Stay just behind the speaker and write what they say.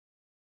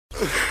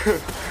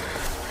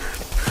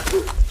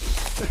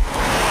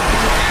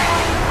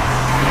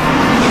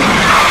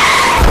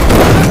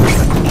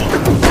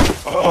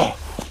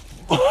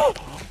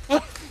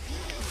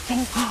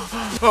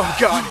Oh,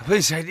 God.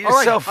 Please, I need All a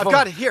right, cell phone. I've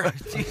got it here.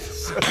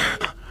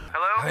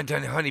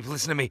 Hello? Honey, please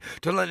listen to me.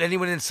 Don't let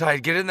anyone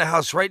inside. Get in the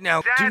house right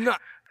now. Dad, Do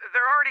not...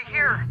 they're already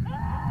here.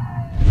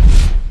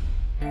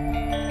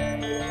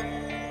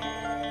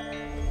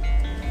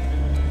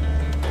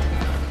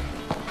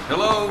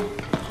 Hello?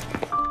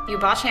 You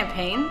bought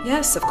champagne?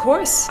 Yes, of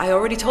course. I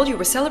already told you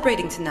we're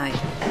celebrating tonight.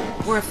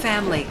 We're a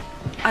family.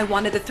 I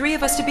wanted the three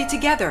of us to be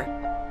together.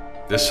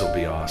 This'll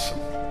be awesome.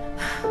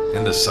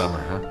 In the summer,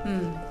 huh?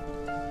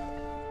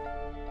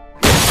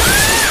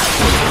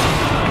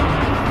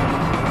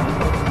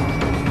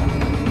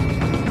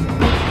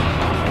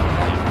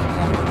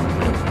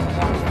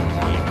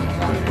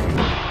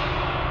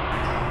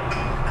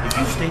 If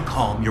you stay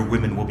calm, your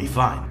women will be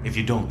fine. If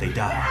you don't, they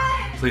die.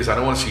 Please, I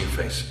don't want to see your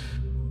face.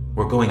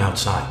 We're going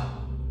outside.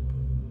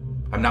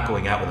 I'm not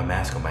going out with a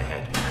mask on my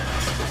head.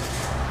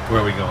 Where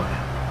are we going?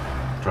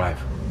 Drive.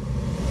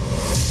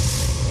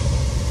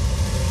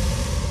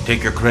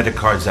 Take your credit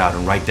cards out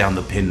and write down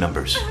the PIN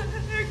numbers.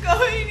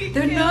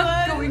 They're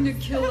not going to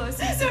kill us.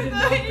 They're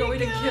not going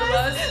to kill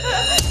us.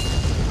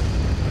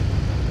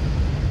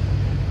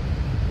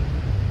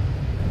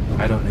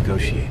 I don't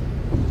negotiate.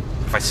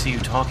 If I see you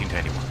talking to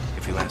anyone,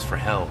 if you ask for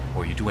help,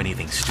 or you do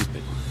anything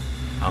stupid,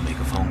 I'll make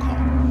a phone call.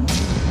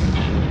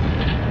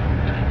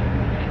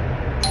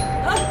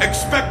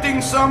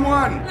 Expecting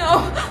someone?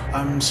 No.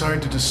 I'm sorry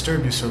to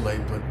disturb you so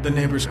late, but the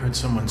neighbors heard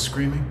someone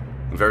screaming.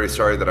 I'm very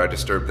sorry that I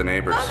disturbed the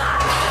neighbors.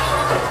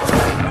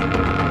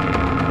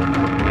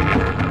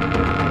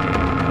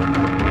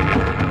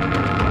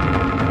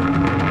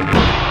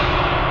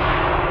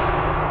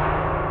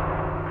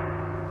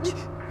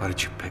 Why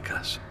did you pick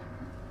us?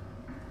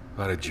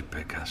 Why did you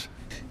pick us?